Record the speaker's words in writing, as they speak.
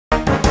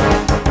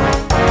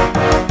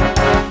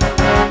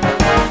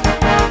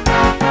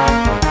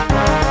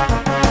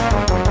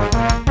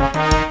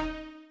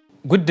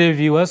Good day,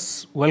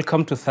 viewers.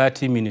 Welcome to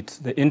 30 Minutes,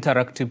 the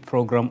interactive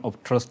program of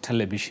Trust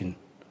Television.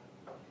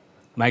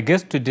 My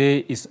guest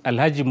today is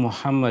Alhaji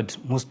Mohammed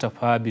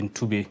Mustapha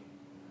Bintube,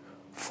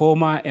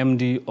 former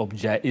MD of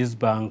Jaiz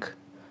Bank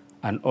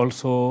and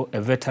also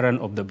a veteran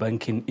of the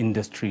banking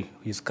industry.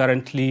 He's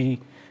currently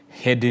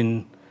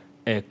heading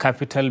a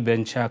capital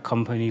venture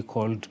company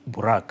called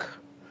Burak.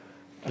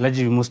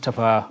 Alhaji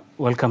Mustapha,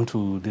 welcome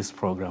to this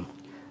program.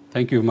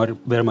 Thank you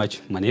very much,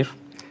 Manir.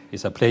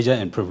 It's a pleasure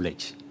and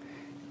privilege.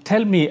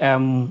 Tell me,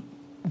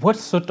 what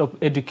sort of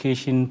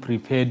education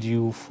prepared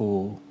you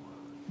for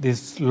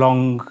this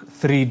long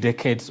 3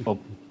 decades of,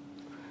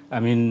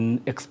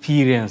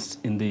 experience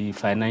in the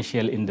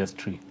financial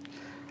industry?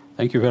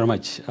 Thank you very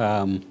much.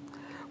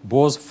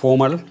 Both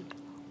formal,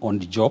 on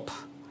the job,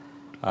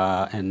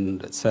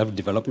 and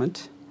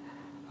self-development.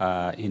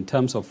 In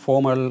terms of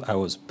formal, I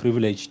was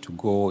privileged to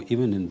go,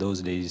 even in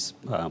those days,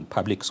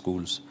 public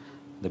schools.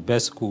 The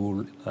best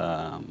school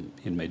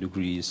in my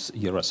degree is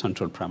Yera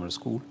Central Primary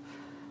School.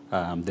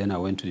 Then I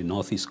went to the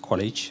Northeast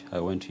College. I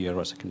went to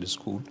Yera Secondary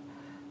School.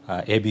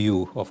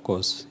 ABU, of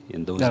course,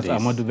 in those days.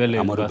 Ahmadu Bello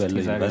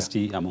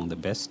University, among the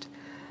best.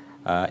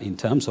 In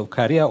terms of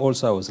career,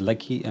 also, I was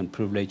lucky and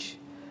privileged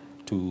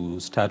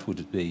to start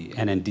with the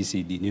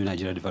NNDC, the New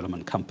Nigeria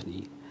Development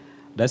Company.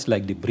 That's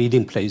like the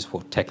breeding place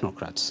for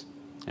technocrats.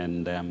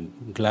 And I'm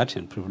glad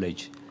and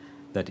privileged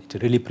that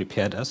it really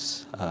prepared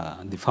us.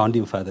 The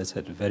founding fathers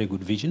had a very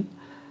good vision,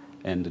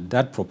 and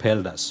that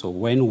propelled us. So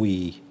when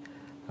we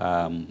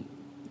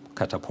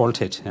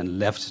catapulted and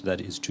left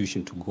that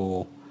institution to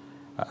go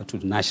to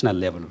the national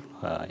level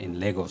in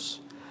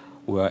Lagos,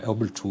 we were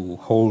able to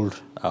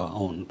hold our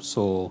own.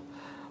 So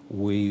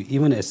we,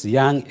 even as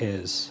young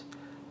as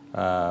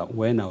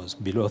when I was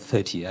below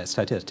 30, I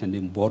started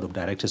attending board of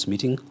directors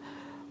meeting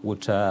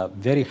with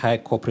very high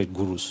corporate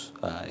gurus,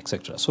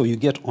 etc. So you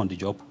get on the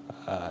job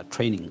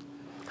training.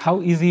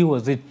 How easy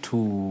was it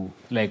to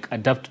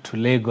adapt to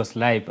Lagos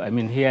life? I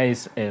mean, here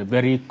is a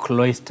very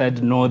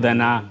cloistered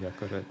northerner. Yeah,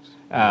 correct.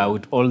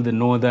 With all the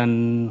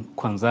northern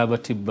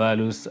conservative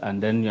values,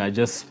 and then you are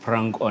just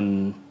sprung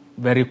on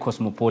very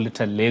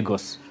cosmopolitan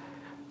Lagos.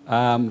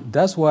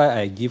 That's why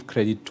I give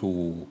credit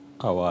to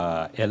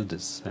our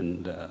elders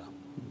and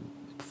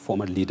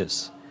former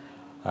leaders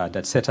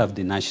that set up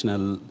the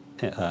National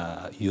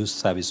Youth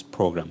Service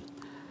Program.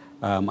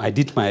 I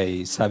did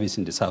my service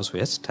in the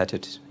Southwest,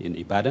 started in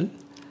Ibadan.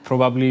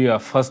 Probably your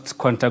first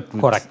contact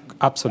with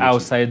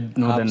outside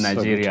northern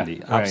Nigeria.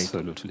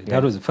 Absolutely. Right.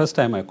 That was the first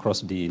time I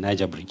crossed the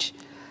Niger Bridge.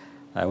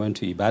 I went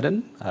to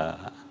Ibadan,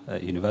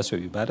 University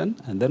of Ibadan,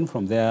 and then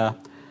from there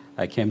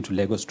I came to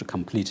Lagos to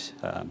complete,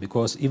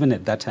 because even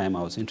at that time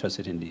I was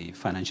interested in the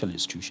financial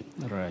institution.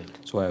 Right.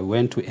 So I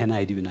went to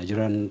NIDB,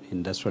 Nigerian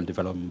Industrial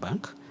Development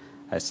Bank.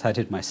 I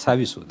started my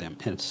service with them,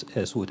 and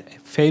as with a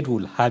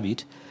faithful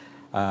habit,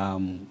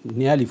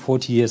 nearly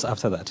 40 years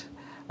after that,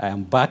 I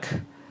am back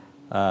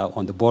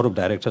on the board of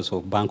directors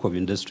of Bank of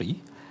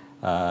Industry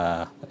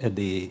at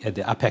the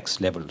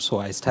apex level. So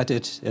I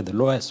started at the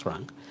lowest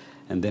rank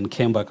and then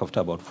came back after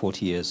about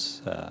 40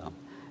 years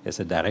as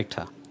a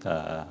director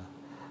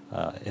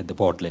at the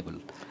board level.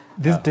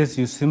 These days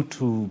you seem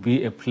to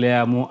be a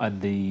player more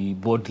at the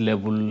board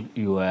level.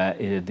 You are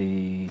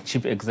the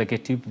chief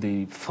executive,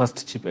 the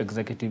first chief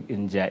executive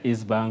in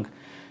Jaiz Bank.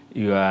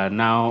 You are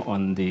now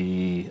on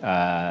the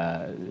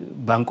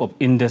Bank of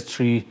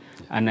Industry,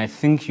 and I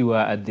think you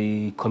are at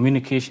the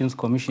Communications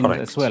Commission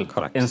as well.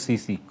 Correct.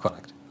 NCC.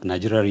 Correct.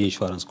 Nigeria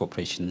Reinsurance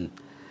Corporation,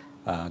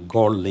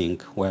 Gold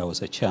Link, where I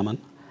was a chairman.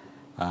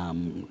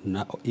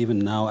 Even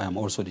now, I'm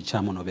also the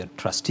chairman of a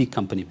trustee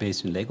company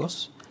based in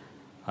Lagos.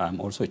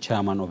 I'm also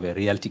chairman of a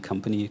realty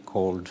company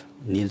called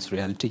Niels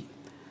Realty,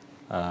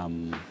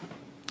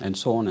 and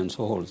so on and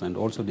so forth, and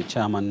also the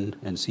chairman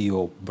and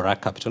CEO of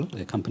Burak Capital,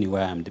 a company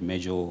where I'm the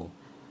major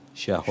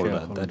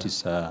shareholder. That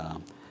is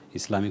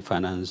Islamic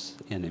finance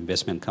and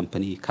investment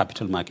company,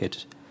 capital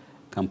market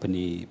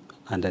company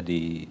under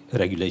the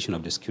regulation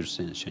of the Securities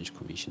and Exchange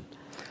Commission.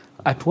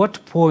 At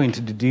what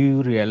point did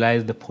you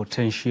realize the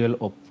potential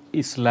of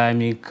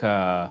Islamic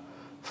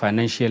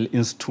financial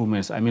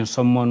instruments? I mean,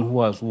 someone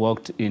who has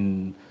worked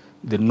in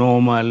the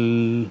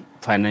normal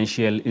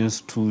financial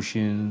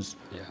institutions,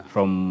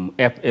 from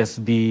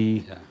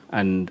FSB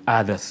and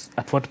others.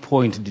 At what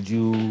point did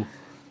you,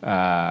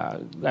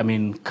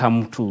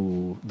 come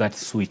to that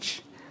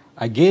switch?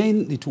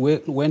 Again, it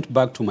went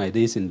back to my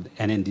days in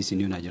NNDC,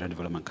 New Nigeria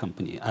Development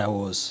Company. I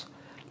was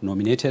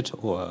nominated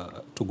to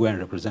go and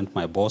represent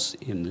my boss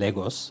in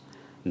Lagos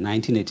in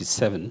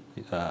 1987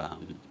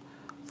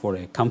 for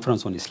a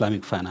conference on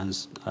Islamic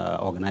finance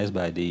organized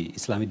by the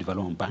Islamic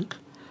Development Bank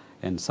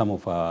and some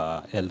of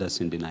our elders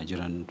in the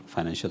Nigerian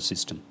financial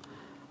system.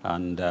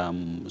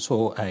 And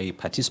so I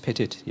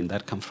participated in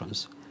that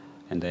conference,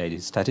 and I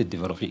started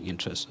developing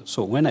interest.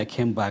 So when I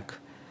came back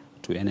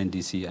to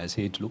NNDC, I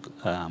said, look,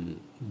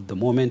 the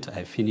moment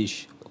I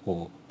finish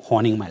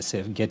honing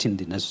myself, getting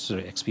the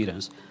necessary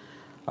experience,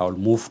 I'll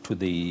move to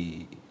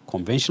the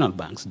conventional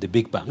banks, the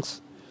big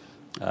banks,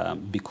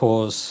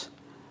 because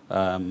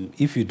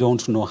if you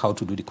don't know how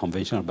to do the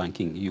conventional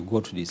banking, you go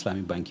to the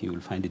Islamic banking, you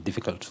will find it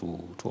difficult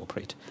to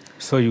operate.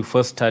 So you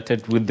first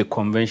started with the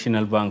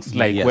conventional banks,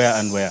 like Yes. where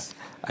and where?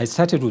 I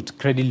started with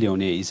Crédit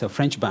Lyonnais. It's a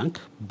French bank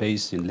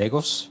based in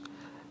Lagos,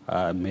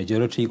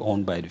 majority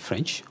owned by the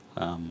French.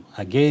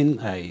 Again,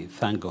 I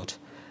thank God.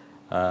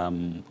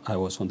 I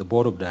was on the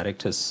board of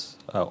directors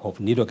of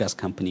Nido Gas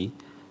Company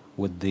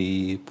with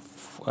the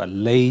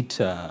late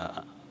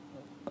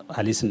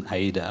Alison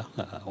Aida,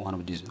 one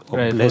of these.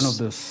 Right, one of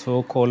the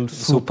so-called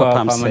super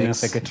permanent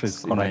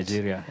secretaries in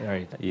Nigeria.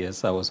 Right.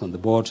 Yes, I was on the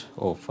board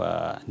of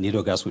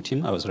Nido Gas with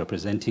him. I was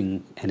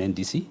representing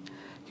NNDC.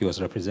 He was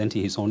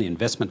representing his own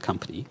investment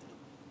company.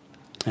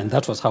 And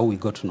that was how we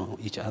got to know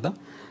each other.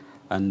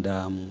 And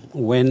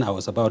when I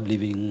was about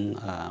leaving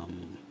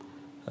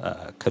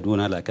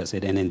Kaduna, like I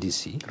said,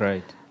 NNDC,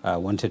 right. I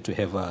wanted to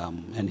have,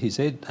 and he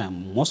said,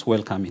 I'm most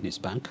welcome in his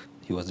bank.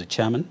 He was the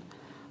chairman.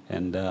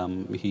 And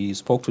he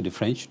spoke to the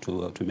French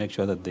to make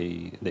sure that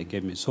they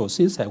gave me. So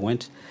since I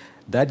went,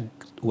 that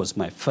was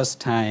my first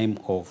time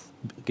of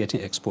getting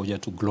exposure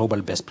to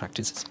global best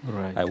practices.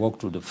 Right. I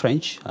worked with the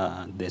French.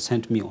 They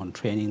sent me on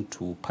training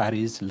to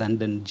Paris,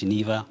 London,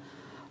 Geneva.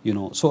 You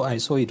know, so I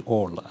saw it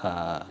all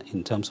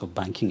in terms of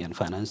banking and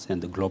finance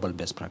and the global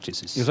best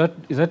practices. Is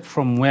that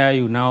from where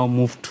you now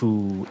moved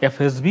to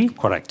FSB?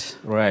 Correct.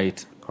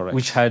 Right. Correct.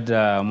 Which had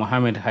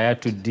Mohammed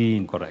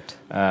Hayatuddin correct.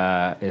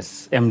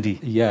 As MD.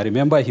 Yeah,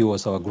 remember he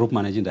was our group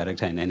managing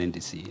director in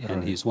NNDC, and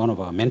right. he's one of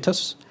our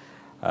mentors.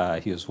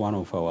 He was one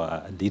of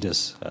our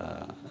leaders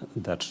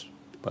that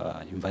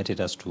invited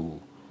us to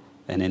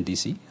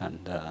NNDC,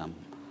 and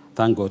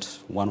thank God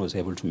one was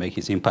able to make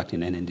his impact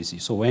in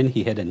NNDC. So when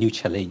he had a new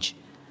challenge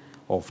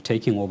of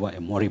taking over a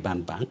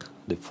moribund bank,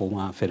 the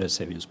former Federal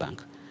Savings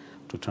Bank,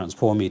 to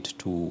transform it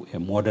to a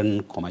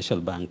modern commercial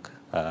bank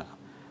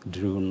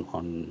driven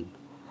on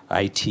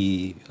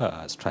IT,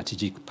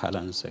 strategic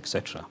balance,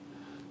 etc.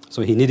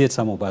 So he needed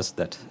some of us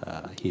that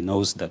he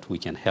knows that we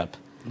can help.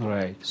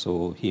 Right.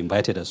 So he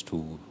invited us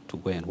to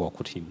go and work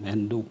with him.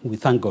 And we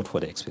thank God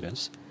for the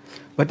experience.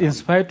 But in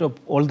spite of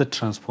all the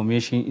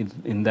transformation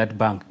in that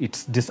bank,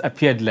 it's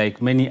disappeared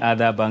like many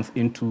other banks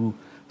into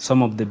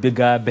some of the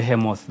bigger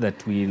behemoths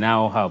that we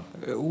now have.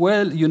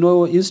 Well, you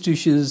know,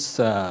 institutions,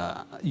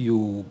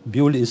 you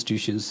build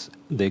institutions,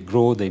 they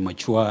grow, they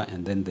mature,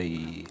 and then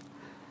they...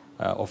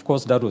 of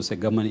course, that was a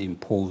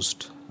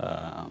government-imposed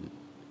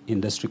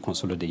industry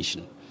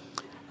consolidation.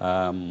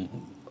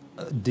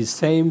 The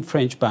same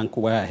French bank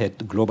where I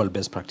had global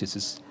best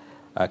practices,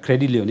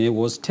 Crédit Lyonnais,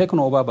 was taken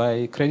over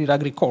by Crédit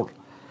Agricole.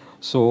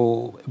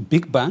 So,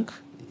 big bank,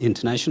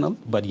 international,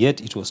 but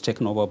yet it was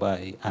taken over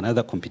by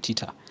another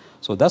competitor.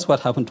 So that's what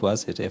happened to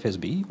us at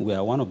FSB. We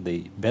are one of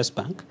the best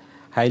bank,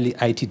 highly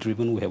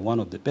IT-driven. We have one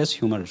of the best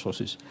human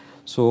resources.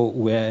 So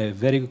we're a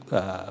very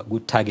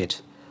good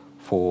target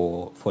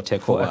for takeover.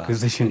 For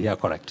acquisition. Yeah,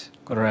 correct.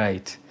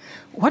 Right.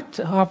 What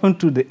happened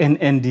to the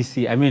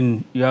NNDC? I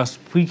mean, you are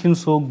speaking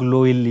so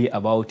glowingly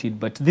about it,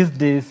 but these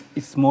days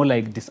it's more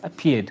like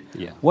disappeared.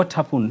 Yeah. What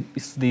happened?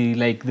 It's the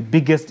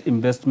biggest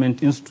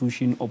investment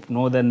institution of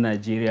northern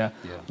Nigeria,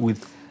 yeah,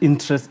 with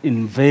interest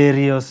in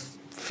various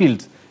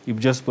fields. You've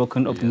just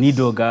spoken of yes,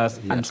 Nido Gas,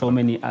 yeah, and so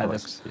many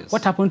others. Correct, yes.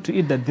 What happened to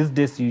it that these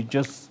days you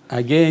just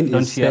Again,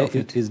 don't hear of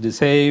it is the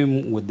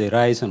same with the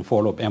rise and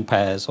fall of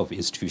empires of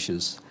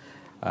institutions,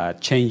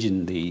 change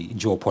in the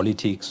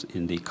geopolitics,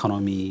 in the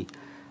economy.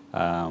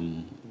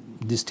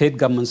 The state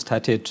government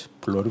started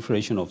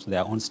proliferation of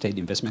their own state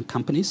investment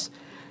companies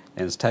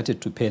and started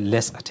to pay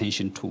less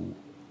attention to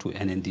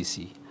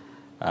NNDC.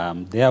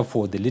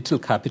 Therefore, the little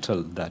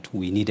capital that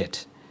we needed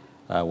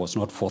was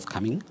not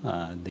forthcoming.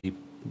 The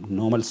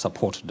normal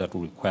support that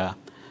we require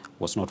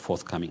was not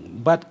forthcoming.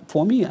 But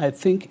for me, I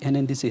think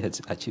NNDC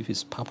has achieved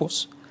its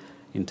purpose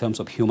in terms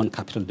of human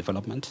capital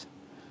development,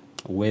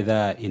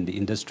 whether in the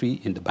industry,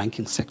 in the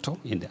banking sector,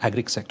 in the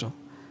agri sector.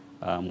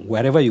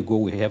 Wherever you go,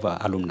 we have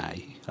alumni.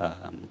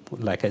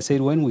 Like I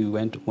said,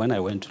 when I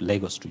went to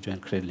Lagos to join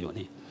Crédit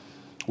Lyonnais,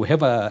 we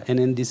have a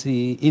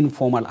NNDC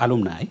informal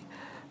alumni.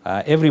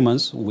 Every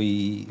month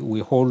we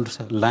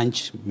hold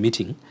lunch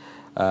meeting.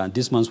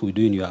 This month we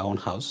do in your own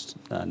house,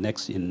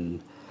 next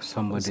in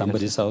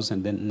somebody's house,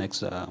 and then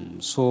next.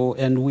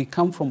 And we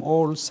come from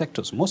all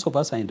sectors. Most of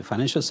us are in the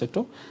financial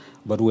sector,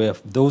 but we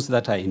have those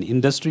that are in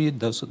industry,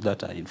 those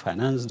that are in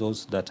finance,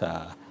 those that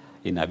are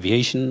in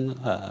aviation,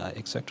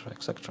 etc.,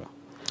 etc.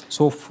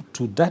 So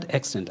to that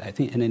extent, I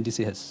think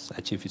NNDC has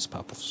achieved its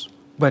purpose.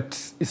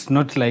 But it's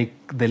not like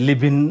the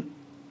living,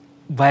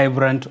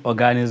 vibrant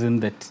organism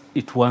that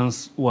it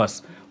once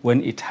was,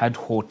 when it had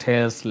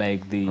hotels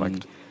like the,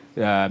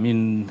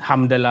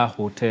 Hamdallah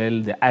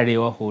Hotel, the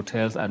Arewa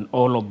hotels, and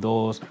all of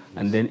those, yes,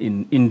 and then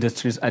in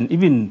industries. And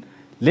even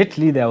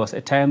lately, there was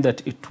a time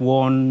that it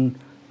won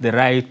the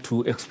right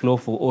to explore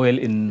for oil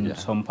in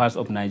some parts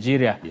of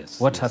Nigeria. Yes,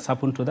 what has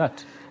happened to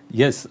that?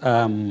 Yes.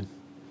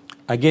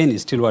 Again,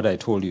 it's still what I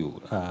told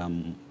you. A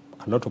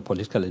lot of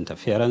political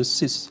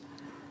interferences,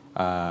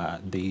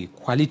 the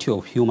quality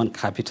of human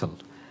capital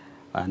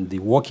and the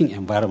working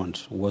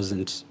environment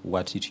wasn't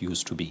what it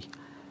used to be.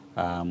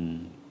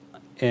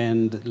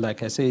 And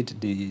like I said,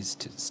 the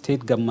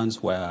state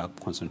governments were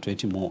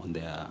concentrating more on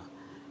their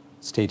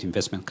state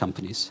investment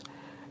companies.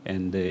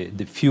 And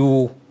the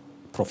few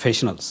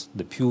professionals,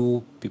 the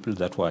few people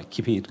that were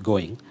keeping it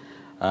going,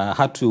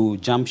 had to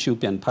jump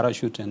ship and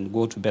parachute and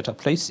go to better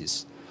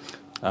places.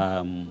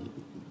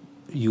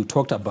 You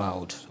talked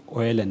about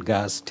oil and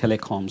gas,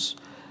 telecoms.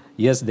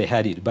 Yes, they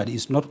had it, but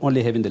it's not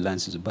only having the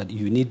licenses, but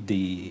you need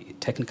the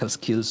technical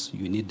skills,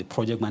 you need the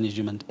project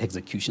management,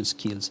 execution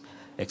skills,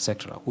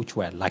 etc., which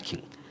were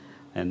lacking.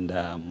 And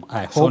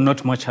I hope... So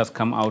not much has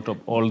come out of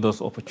all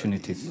those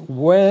opportunities?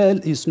 Well,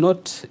 it's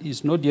not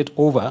yet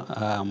over.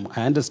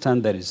 I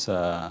understand there is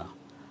a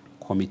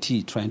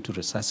committee trying to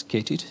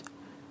resuscitate it.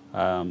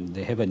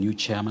 They have a new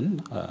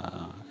chairman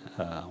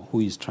who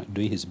is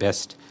doing his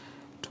best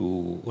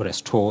to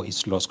restore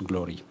its lost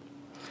glory.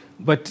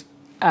 But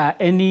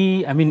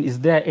is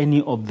there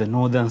any of the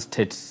northern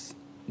states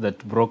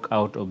that broke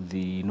out of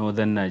the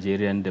Northern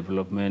Nigerian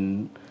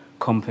Development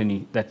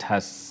Company that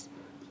has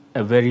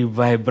a very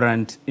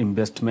vibrant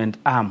investment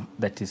arm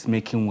that is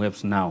making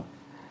waves now?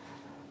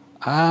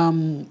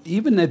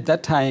 Even at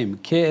that time,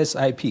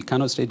 KSIP,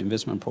 Kano State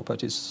Investment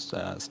Properties,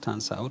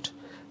 stands out.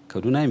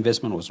 Kaduna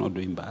Investment was not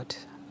doing bad.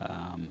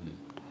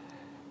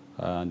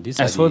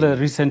 I saw that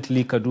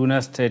recently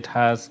Kaduna State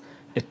has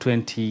a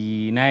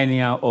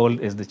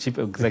 29-year-old as the chief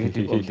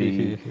executive of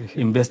the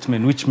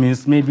investment, which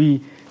means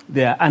maybe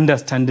they are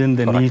understanding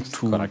the need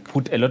to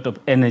put a lot of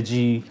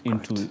energy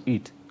into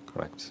it.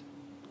 Correct.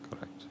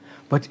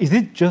 But is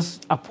it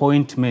just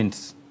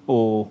appointments,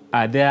 or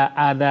are there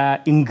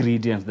other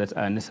ingredients that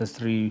are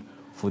necessary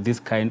for this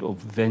kind of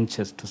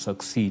ventures to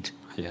succeed?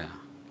 Yeah.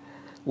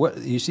 Well,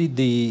 you see,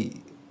 the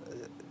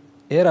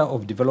era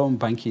of development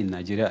banking in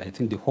Nigeria, I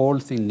think the whole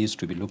thing needs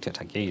to be looked at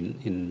again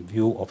in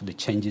view of the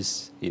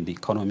changes in the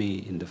economy,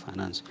 in the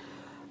finance.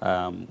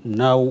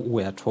 Now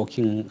we are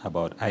talking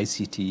about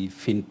ICT,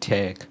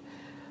 fintech,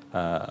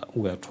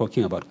 we are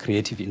talking about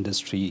creative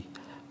industry.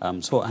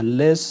 So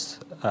unless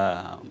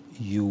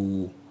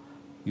you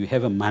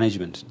have a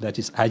management that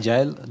is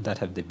agile, that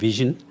have the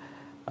vision,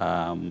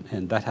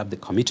 and that have the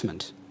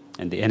commitment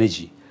and the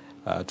energy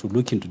to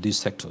look into these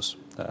sectors,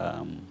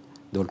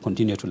 they will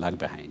continue to lag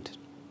behind.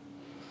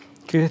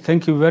 Okay,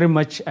 thank you very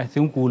much. I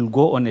think we'll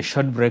go on a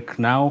short break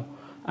now,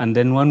 and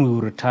then when we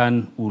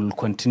return, we'll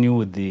continue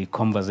with the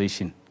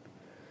conversation.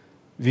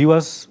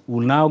 Viewers,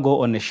 we'll now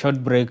go on a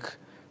short break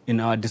in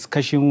our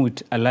discussion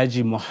with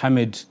Alhaji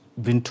Mohammed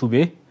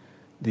Bintube,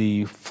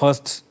 the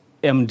first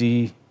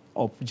MD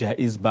of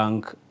Jaiz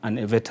Bank and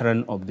a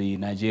veteran of the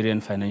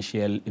Nigerian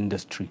financial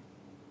industry.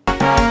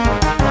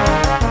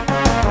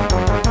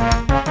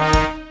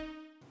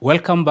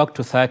 Welcome back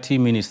to 30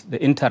 Minutes, the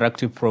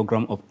interactive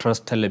program of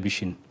Trust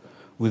Television.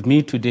 With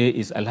me today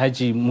is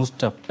Alhaji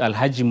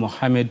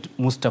Mohammed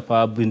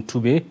Mustapha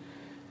Bintube,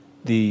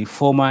 the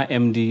former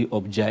MD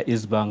of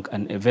Jaiz Bank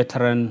and a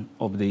veteran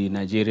of the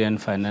Nigerian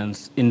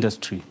finance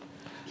industry.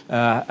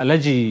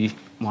 Alhaji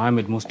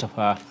Mohammed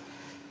Mustapha,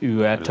 you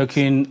were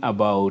talking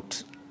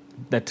about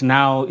that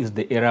now is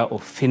the era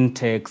of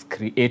fintechs,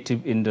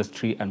 creative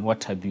industry, and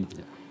what have you.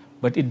 Yeah.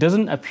 But it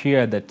doesn't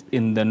appear that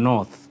in the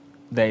north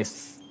there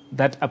is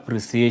that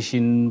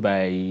appreciation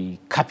by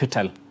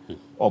capital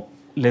of,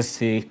 let's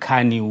say,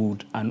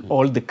 Kannywood and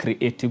all the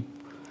creative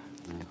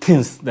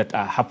things that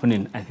are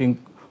happening. I think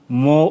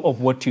more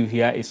of what you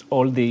hear is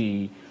all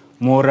the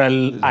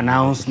moral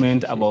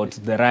announcement about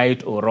the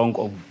right or wrong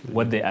of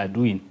what they are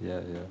doing.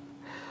 Yeah.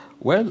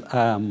 Well,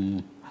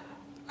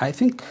 I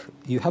think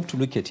you have to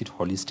look at it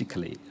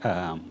holistically.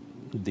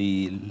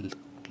 The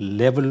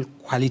level,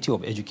 quality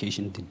of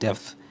education, the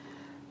depth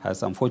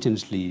has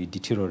unfortunately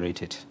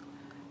deteriorated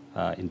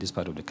in this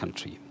part of the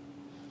country.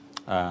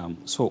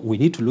 So we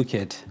need to look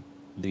at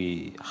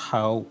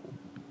how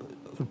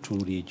to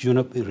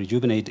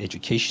rejuvenate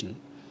education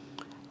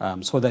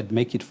so that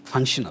make it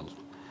functional.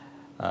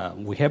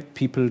 We have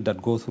people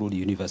that go through the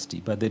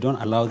university, but they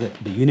don't allow the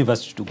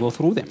university to go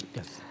through them.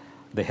 Yes.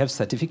 They have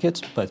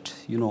certificates, but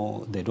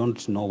they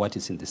don't know what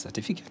is in the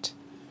certificate.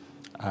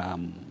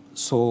 And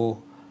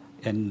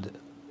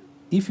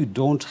if you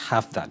don't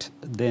have that,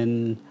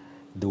 then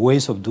the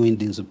ways of doing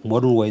things,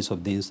 modern ways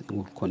of things,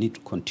 will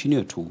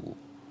continue to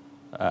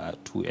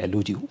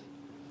elude you.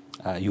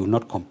 You will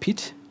not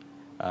compete.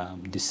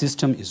 The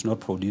system is not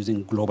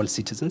producing global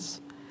citizens.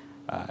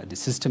 The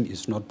system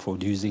is not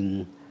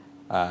producing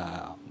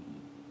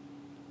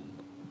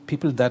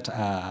people that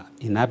are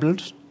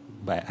enabled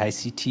by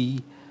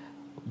ICT,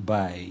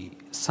 by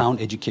sound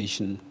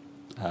education,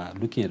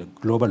 looking at a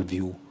global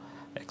view,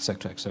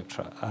 etc.,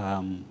 etc.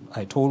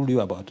 I told you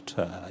about,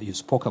 you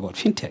spoke about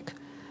fintech.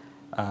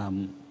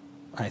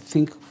 I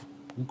think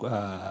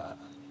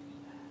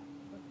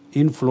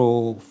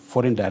inflow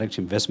foreign direct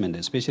investment,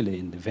 especially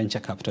in the venture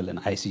capital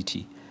and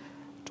ICT,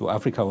 to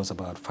Africa was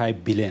about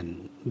 $5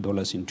 billion in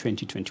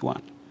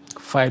 2021.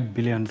 $5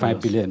 billion?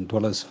 $5 billion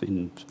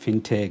in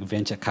fintech,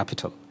 venture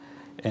capital.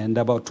 And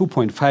about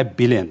 $2.5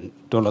 billion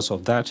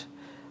of that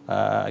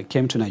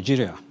came to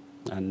Nigeria.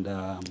 And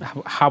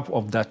half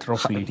of that,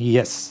 roughly?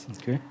 Yes.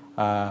 Okay.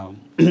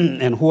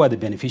 And who are the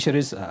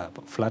beneficiaries?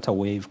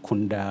 Flutterwave,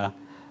 Kunda,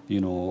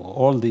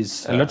 all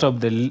these. A lot of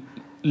the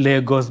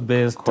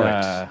Lagos-based.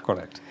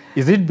 Correct.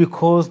 Is it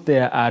because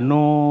there are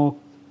no,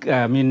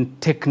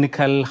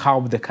 technical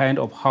hub, the kind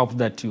of hub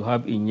that you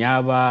have in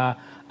Yaba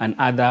and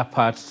other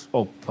parts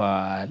of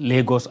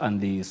Lagos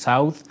and the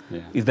south?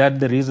 Yeah. Is that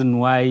the reason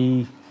why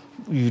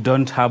you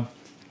don't have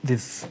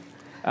this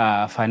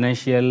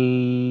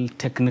financial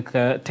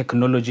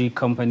technology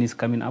companies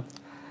coming up?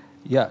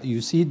 Yeah, you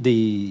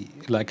see,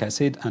 like I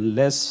said,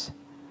 unless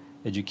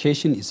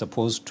education is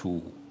supposed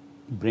to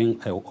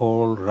bring an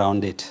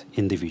all-rounded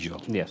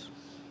individual. Yes.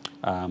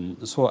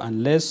 So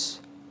unless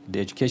the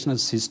educational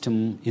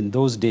system in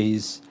those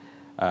days,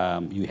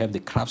 you have the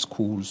craft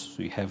schools,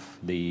 you have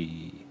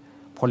the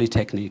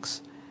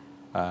polytechnics,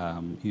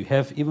 you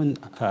have even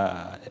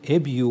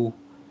ABU,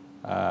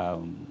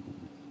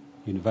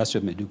 University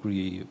of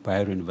Maiduguri,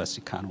 Bayero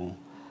University, Kano.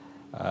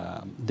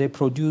 They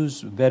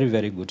produce very,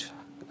 very good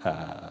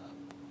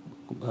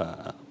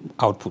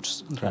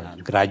outputs,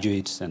 Right.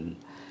 graduates, and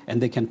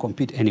they can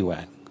compete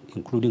anywhere,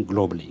 including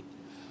globally.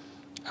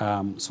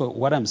 So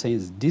what I'm saying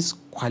is this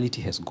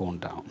quality has gone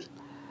down.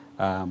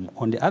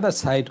 On the other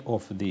side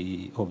of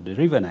the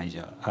River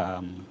Niger,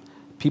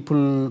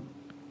 people,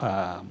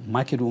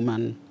 market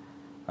women,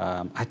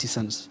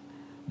 artisans,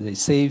 they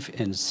save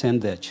and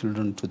send their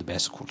children to the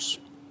best schools.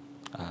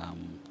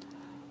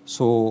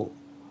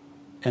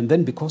 And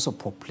then because of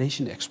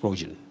population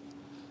explosion,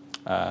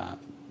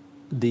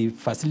 the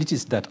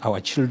facilities that our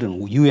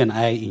children, you and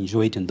I,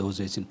 enjoyed in those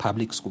days in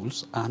public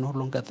schools are no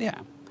longer there.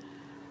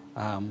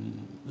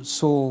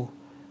 So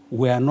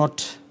we are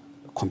not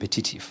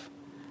competitive.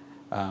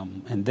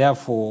 And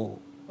therefore,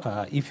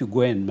 if you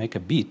go and make a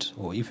bid,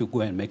 or if you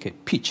go and make a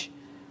pitch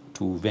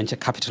to venture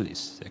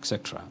capitalists,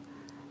 etc.,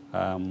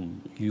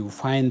 you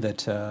find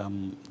that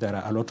there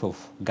are a lot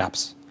of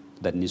gaps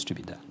that needs to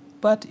be done.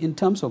 But in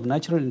terms of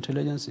natural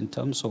intelligence, in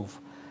terms of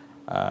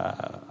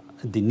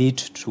the need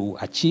to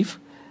achieve,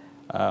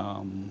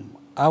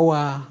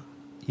 our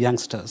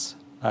youngsters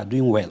are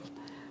doing well,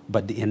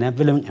 but the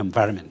enabling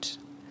environment,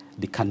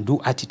 the can-do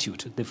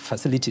attitude, the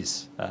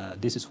facilities,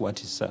 this is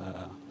what is...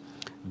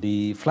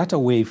 the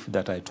Flutterwave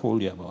that I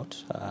told you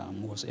about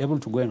was able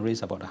to go and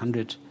raise about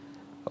 100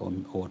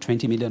 or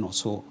 20 million or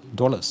so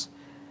dollars.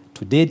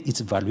 To date,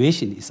 its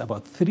valuation is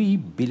about $3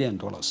 billion.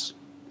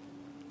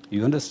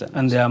 You understand?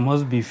 And there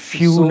must be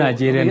few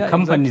Nigerian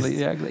companies.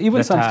 Exactly.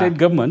 Even some state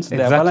governments,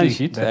 their balance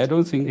sheet, I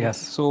don't think. Yes.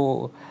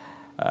 So,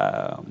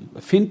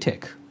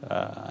 fintech,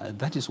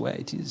 that is where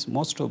it is.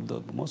 Most of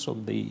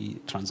the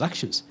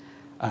transactions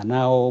are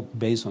now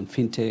based on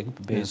fintech,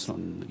 based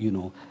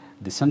on,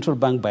 the central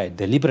bank, by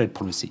deliberate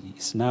policy,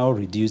 is now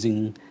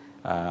reducing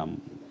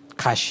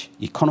cash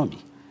economy.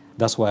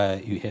 That's why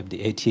you have the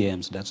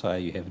ATMs. That's why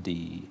you have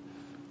the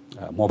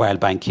mobile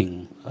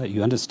banking.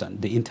 You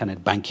understand, the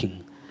internet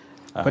banking.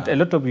 But a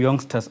lot of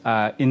youngsters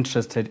are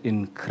interested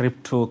in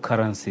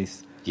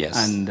cryptocurrencies. Yes.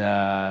 And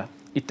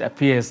it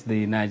appears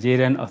the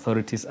Nigerian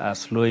authorities are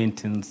slowing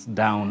things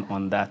down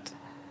on that.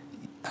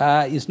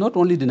 It's not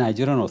only the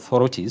Nigerian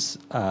authorities,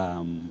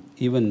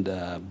 even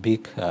the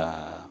big,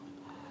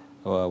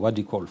 what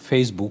do you call,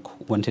 Facebook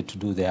wanted to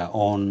do their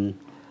own,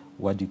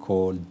 what do you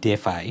call,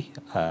 DeFi,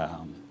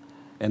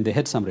 and they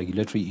had some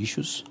regulatory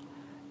issues.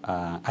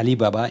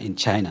 Alibaba in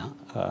China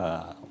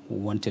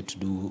wanted to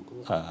do,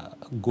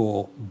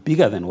 go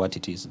bigger than what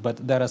it is,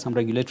 but there are some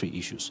regulatory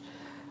issues.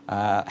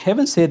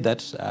 Having said that,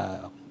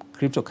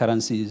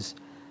 cryptocurrencies,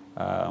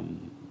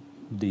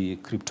 the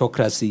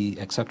cryptocracy,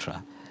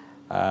 etc.,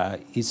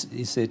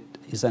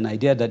 is an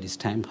idea that its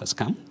time has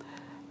come.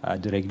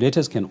 The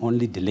regulators can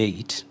only delay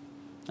it,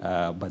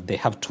 but they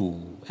have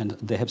to, and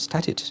they have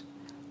started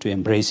to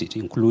embrace it,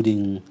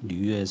 including the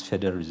US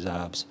Federal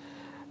Reserves,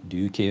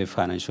 the UK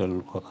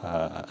financial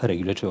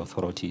regulatory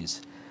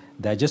authorities.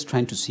 They're just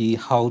trying to see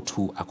how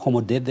to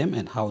accommodate them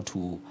and how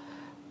to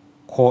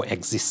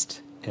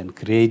coexist and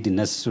create the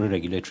necessary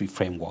regulatory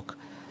framework.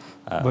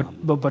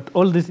 But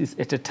all this is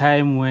at a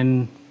time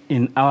when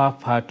in our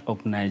part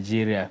of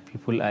Nigeria,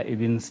 people are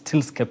even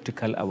still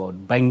skeptical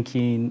about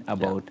banking,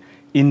 about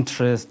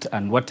interest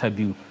and what have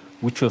you,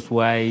 which was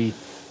why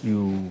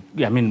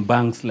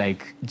banks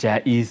like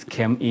Jaiz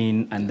came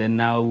in, and then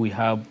now we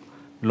have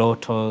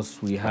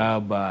Lotus, we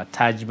have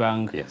Taj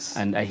Bank,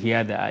 and I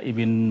hear there are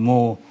even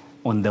more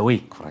on the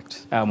way.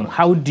 Correct.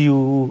 How do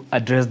you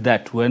address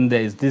that when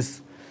there is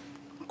this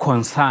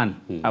concern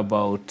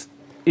about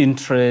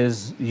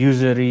interest,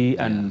 usury,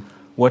 and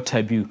what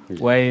have you,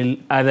 while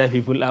other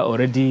people are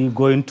already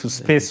going to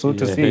space, so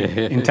to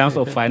say, in terms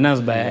of finance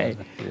by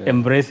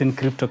embracing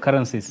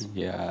cryptocurrencies?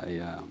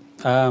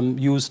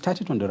 You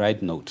started on the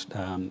right note.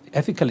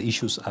 Ethical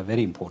issues are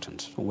very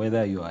important.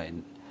 Whether you are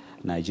in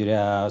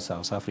Nigeria,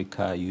 South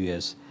Africa,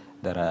 US,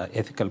 there are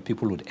ethical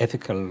people with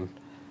ethical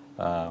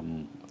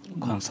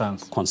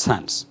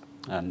concerns.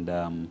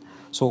 And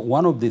so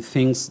one of the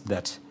things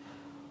that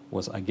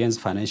was against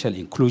financial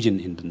inclusion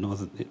in the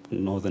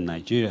northern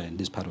Nigeria, in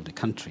this part of the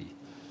country,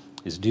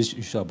 is this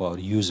issue about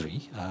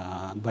usury.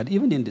 But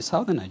even in the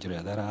southern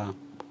Nigeria, there are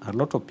a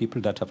lot of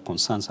people that have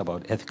concerns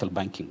about ethical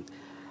banking.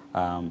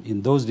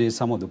 In those days,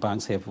 some of the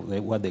banks have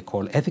what they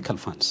call ethical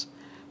funds,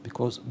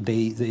 because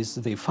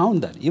they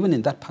found that even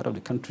in that part of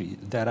the country,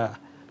 there are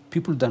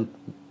people that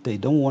they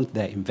don't want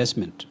their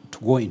investment to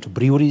go into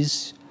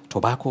breweries,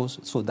 tobaccos.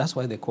 So that's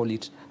why they call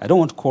it, I don't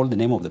want to call the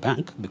name of the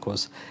bank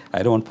because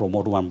I don't want to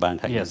promote one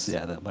bank against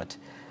the other. But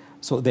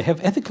so they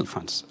have ethical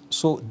funds.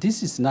 So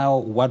this is now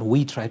what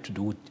we try to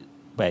do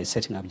by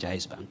setting up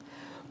Jais Bank,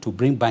 to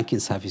bring banking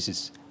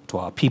services to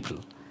our people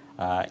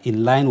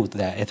in line with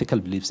their ethical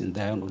beliefs, in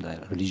line with their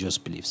religious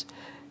beliefs.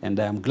 And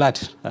I'm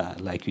glad,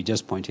 like you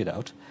just pointed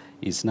out,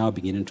 is now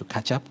beginning to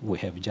catch up. We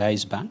have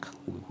Jais Bank,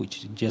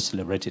 which just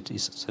celebrated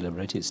its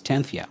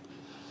 10th year,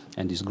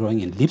 and is growing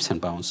in leaps and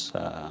bounds.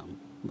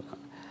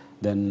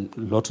 Then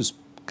Lotus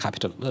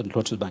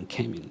Bank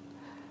came in.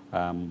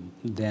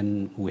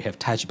 Then we have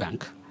Taj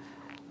Bank.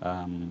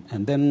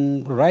 And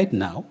then right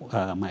now,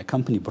 my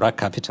company, Burak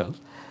Capital,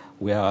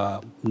 we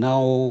are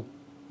now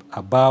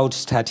about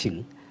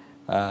starting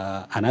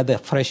another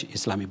fresh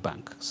Islamic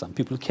bank. Some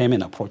people came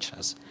and approached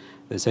us.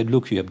 They said,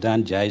 look, you have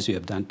done Jais, you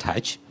have done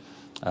Taj,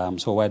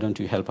 so why don't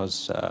you help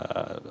us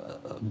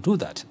do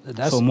that?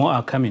 So more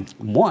are coming?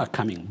 More are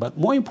coming. But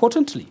more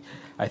importantly,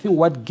 I think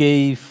what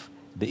gave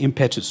the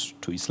impetus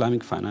to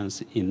Islamic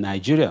finance in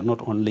Nigeria,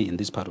 not only in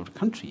this part of the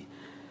country,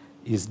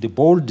 is the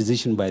bold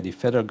decision by the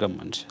federal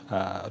government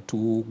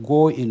to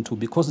go into,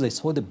 because they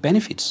saw the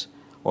benefits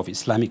of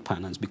Islamic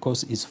finance,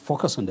 because it's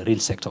focused on the real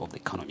sector of the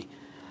economy,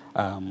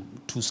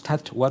 to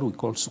start what we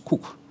call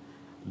sukuk.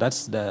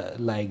 That's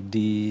like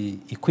the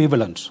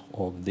equivalent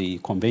of the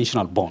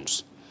conventional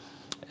bonds.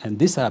 And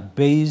these are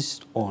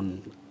based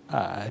on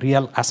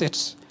real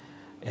assets,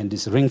 and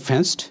is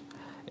ring-fenced,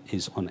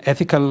 is on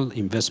ethical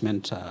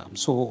investment.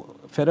 So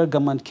federal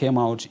government came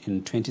out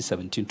in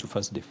 2017 to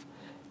first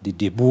the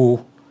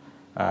debut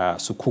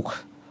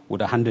sukuk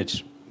with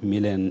 100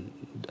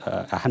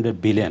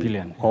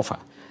 billion offer.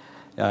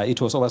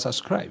 It was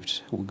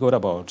oversubscribed. We got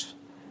about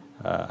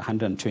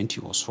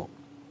 120 or so.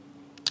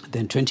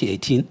 Then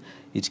 2018,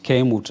 it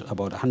came with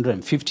about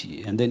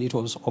 150, and then it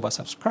was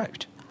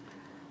oversubscribed.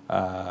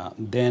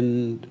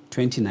 Then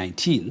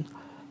 2019,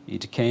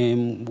 it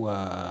came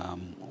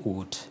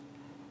with,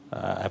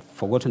 I've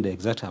forgotten the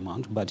exact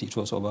amount, but it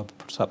was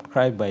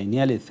oversubscribed by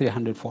nearly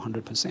 300,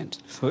 400%.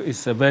 So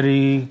it's a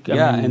very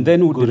and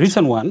then with the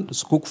recent one,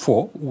 Sukuk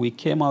 4, we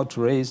came out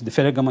to raise, the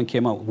federal government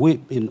came out,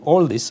 in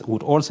all this,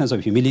 with all sense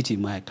of humility,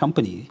 my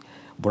company,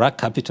 Burak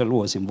Capital,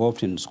 was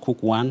involved in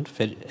Sukuk 1,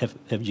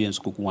 FGN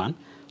Sukuk 1,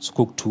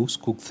 Sukuk 2,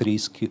 Sukuk 3,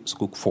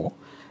 Sukuk 4.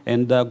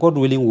 And God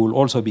willing, we'll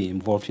also be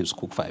involved in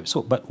Sukuk 5.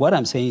 So, but what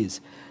I'm saying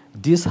is,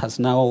 this has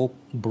now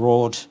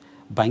brought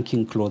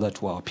banking closer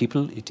to our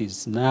people. It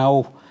is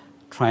now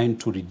trying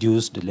to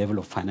reduce the level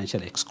of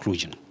financial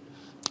exclusion,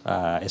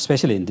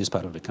 especially in this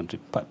part of the country.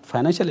 But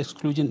financial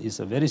exclusion is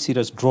a very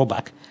serious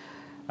drawback,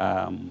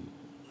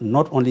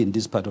 not only in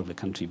this part of the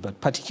country, but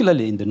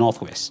particularly in the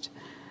Northwest.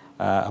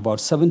 About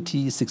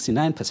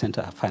 69%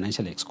 are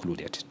financially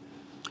excluded.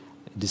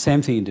 The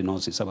same thing in the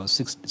North is about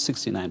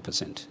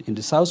 69%. In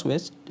the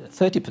Southwest,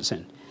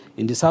 30%.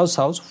 In the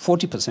South-South,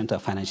 40% are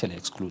financially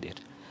excluded.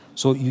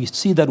 So you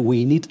see that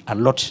we need a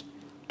lot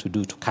to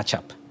do to catch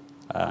up.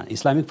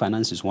 Islamic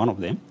finance is one of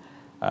them,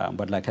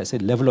 but like I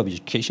said, level of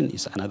education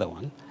is another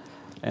one.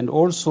 And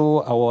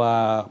also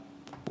our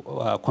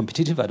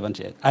competitive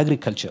advantage,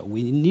 agriculture.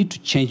 We need to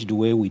change the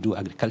way we do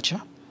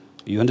agriculture,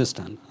 you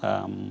understand?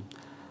 And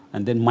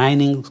then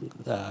mining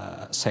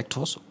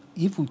sectors.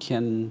 If we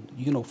can,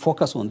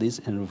 focus on this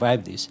and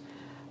revive this,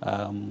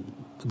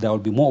 there will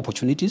be more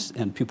opportunities,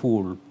 and people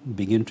will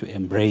begin to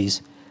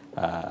embrace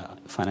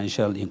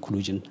financial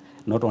inclusion,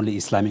 not only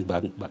Islamic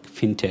bank, but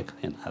fintech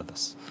and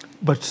others.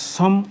 But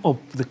some of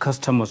the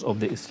customers of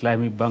the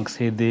Islamic bank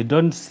say they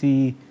don't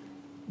see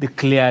the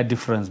clear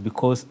difference,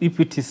 because if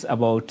it is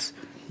about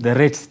the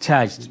rates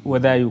charged,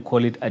 whether you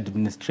call it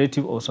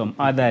administrative or some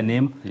other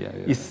name,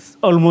 it's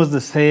almost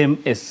the same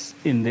as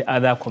in the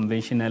other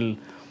conventional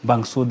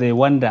banks. So they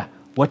wonder,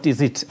 what is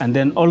it? And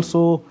then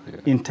also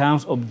in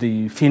terms of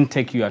the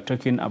fintech you are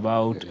talking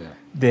about,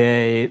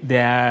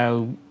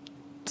 their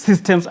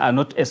systems are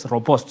not as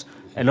robust.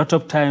 A lot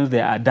of times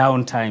they are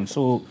downtime.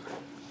 So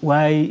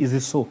why is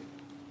it so?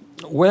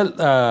 Well,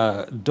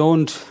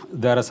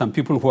 there are some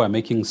people who are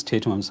making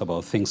statements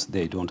about things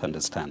they don't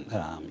understand.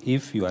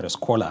 If you are a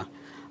scholar,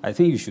 I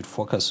think you should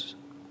focus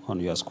on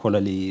your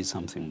scholarly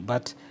something.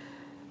 But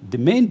the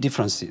main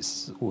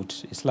differences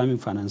with Islamic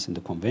finance in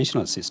the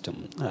conventional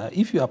system,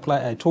 if you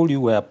apply, I told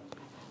you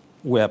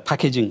we're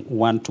packaging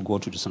one to go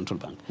to the central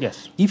bank.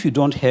 Yes. If you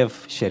don't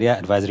have Sharia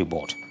advisory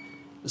board,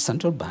 the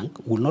central bank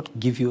will not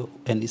give you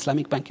an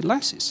Islamic banking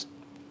license.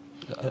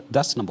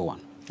 That's number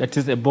one. That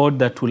is a board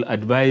that will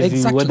advise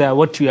you whether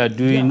what you are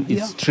doing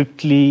is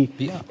strictly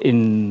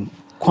in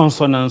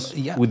consonance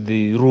with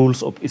the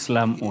rules of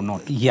Islam or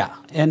not. Yeah,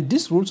 and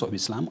these rules of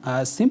Islam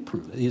are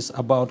simple. It's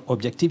about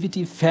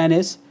objectivity,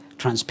 fairness,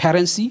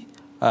 transparency.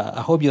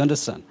 I hope you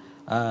understand.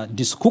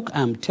 This cook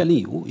I'm telling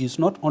you is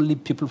not only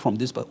people from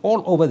this, but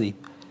all over the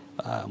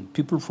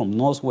People from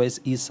Northwest,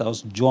 East,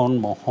 South, John,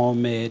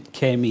 Mohammed,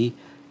 Kemi,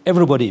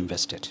 everybody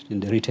invested in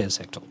the retail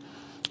sector.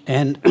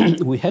 And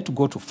we had to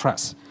go to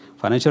FRAS,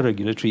 Financial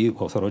Regulatory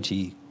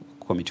Authority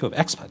Committee of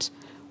Experts.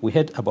 We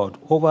had about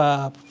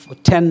over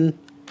 10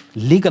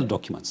 legal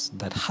documents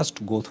that has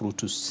to go through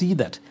to see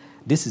that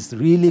this is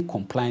really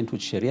compliant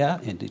with Sharia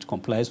and it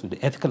complies with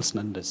the ethical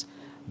standards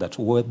that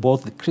were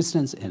both the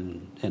Christians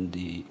and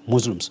the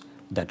Muslims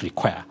that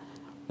require.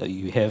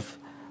 You have,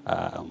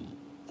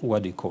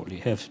 what do you call,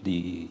 you have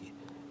the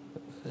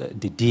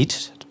deed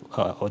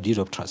or deed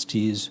of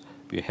trustees,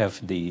 you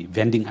have the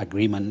vending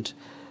agreement,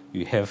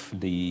 you have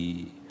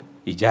the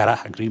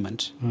Ijara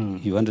agreement,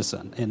 you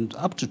understand, and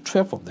up to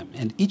 12 of them.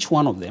 And each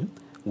one of them,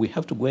 we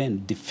have to go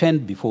and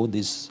defend before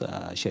these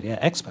Sharia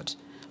experts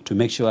to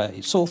make sure.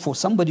 So for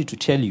somebody to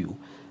tell you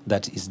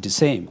that it's the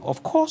same,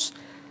 of course,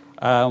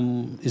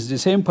 it's the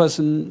same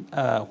person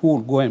who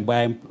will go and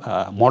buy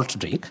malt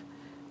drink.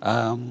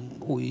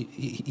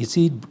 Is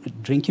he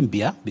drinking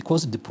beer?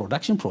 Because the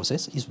production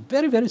process is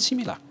very, very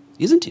similar,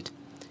 isn't it?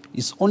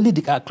 It's only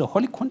the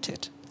alcoholic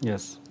content.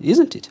 Yes.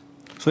 Isn't it?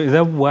 So is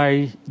that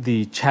why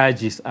the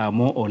charges are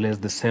more or less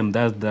the same?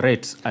 That's the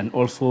rates, and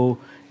also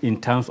in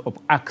terms of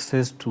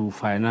access to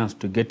finance,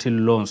 to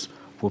getting loans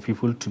for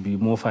people to be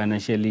more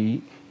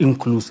financially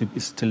inclusive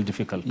is still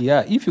difficult.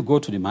 Yeah, if you go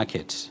to the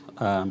market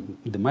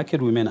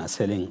women are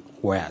selling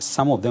where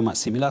some of them are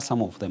similar,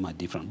 some of them are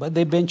different, but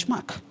they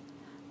benchmark.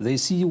 They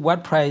see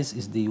what price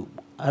is the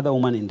other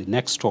woman in the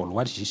next stall,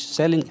 what she's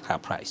selling her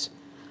price.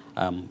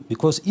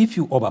 Because if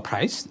you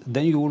overprice,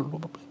 then you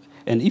will,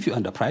 and if you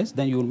underprice,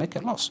 then you will make a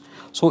loss.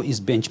 So it's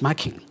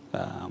benchmarking.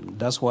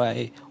 That's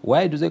why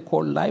do they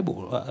call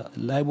LIBOR?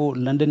 LIBOR,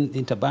 London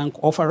Interbank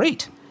Offer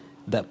Rate.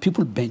 That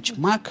people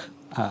benchmark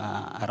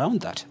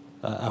around that.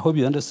 I hope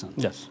you understand.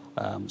 Yes.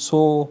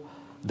 So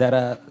there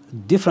are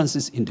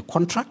differences in the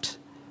contract,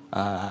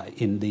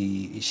 in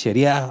the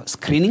Sharia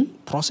screening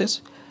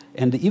process,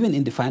 and even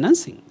in the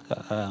financing.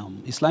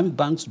 Islamic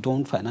banks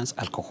don't finance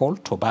alcohol,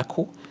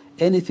 tobacco,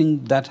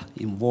 anything that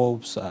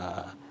involves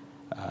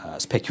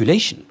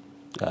speculation.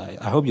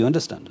 I hope you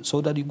understand,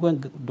 so that you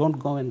don't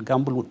go and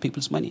gamble with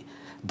people's money.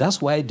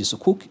 That's why the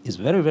Sukuk is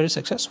very, very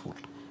successful.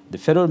 The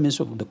Federal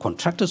Ministry, the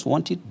contractors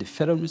want it, the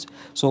Federal Ministry.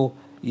 So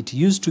it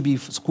used to be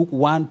Sukuk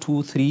 1,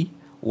 2, 3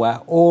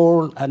 were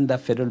all under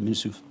Federal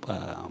Ministry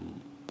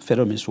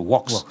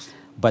works.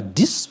 But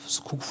this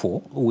Sukuk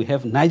 4, we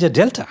have Niger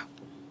Delta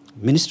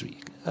Ministry,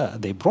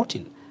 they brought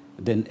in.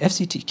 Then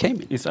FCT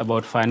came in. It's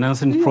about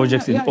financing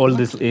projects in all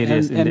these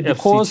areas, and in the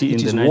because FCT, it in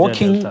is the Niger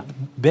working Delta.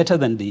 better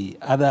than the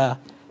other,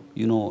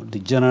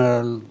 the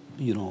general,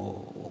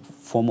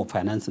 form of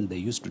financing they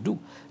used to do.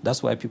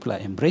 That's why people are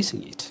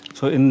embracing it.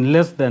 So in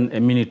less than a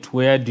minute,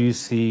 where do you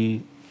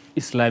see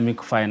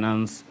Islamic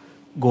finance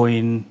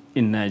going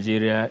in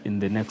Nigeria in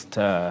the next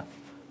 2-3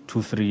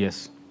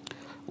 years?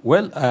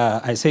 Well,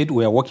 I said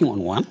we are working on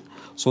one.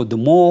 So the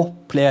more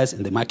players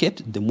in the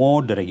market, the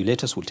more the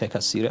regulators will take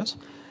us serious,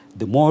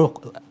 the more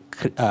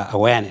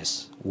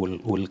awareness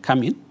will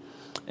come in.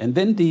 And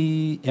then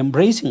the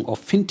embracing of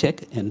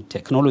fintech and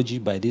technology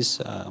by this,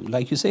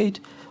 like you said,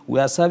 we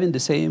are serving the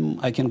same.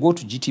 I can go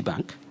to GT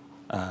Bank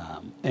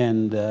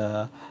and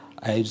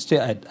I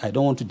say, I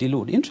don't want to deal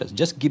with interest.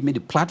 Just give me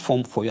the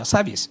platform for your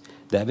service.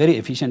 They are very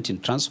efficient in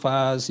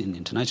transfers, in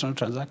international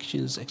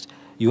transactions.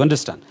 You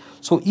understand?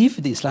 So if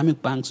the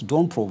Islamic banks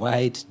don't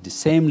provide the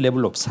same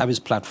level of service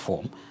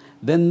platform,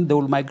 then they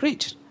will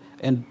migrate.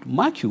 And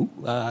mark you,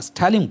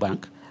 Sterling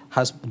Bank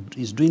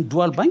is doing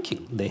dual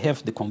banking. They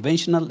have the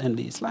conventional and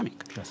the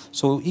Islamic. Yes.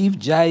 So if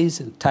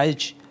Jais and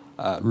Taj,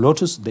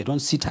 Lotus, they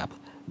don't sit up,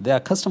 their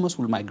customers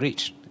will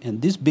migrate.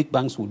 And these big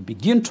banks will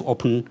begin to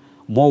open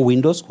more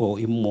windows or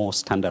even more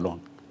standalone.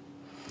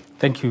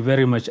 Thank you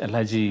very much,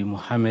 Alhaji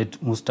Mohammed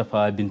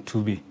Mustapha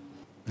Bintube.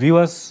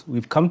 Viewers,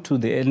 we've come to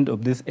the end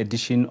of this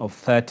edition of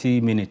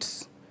 30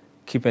 Minutes.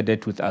 Keep a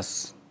date with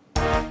us.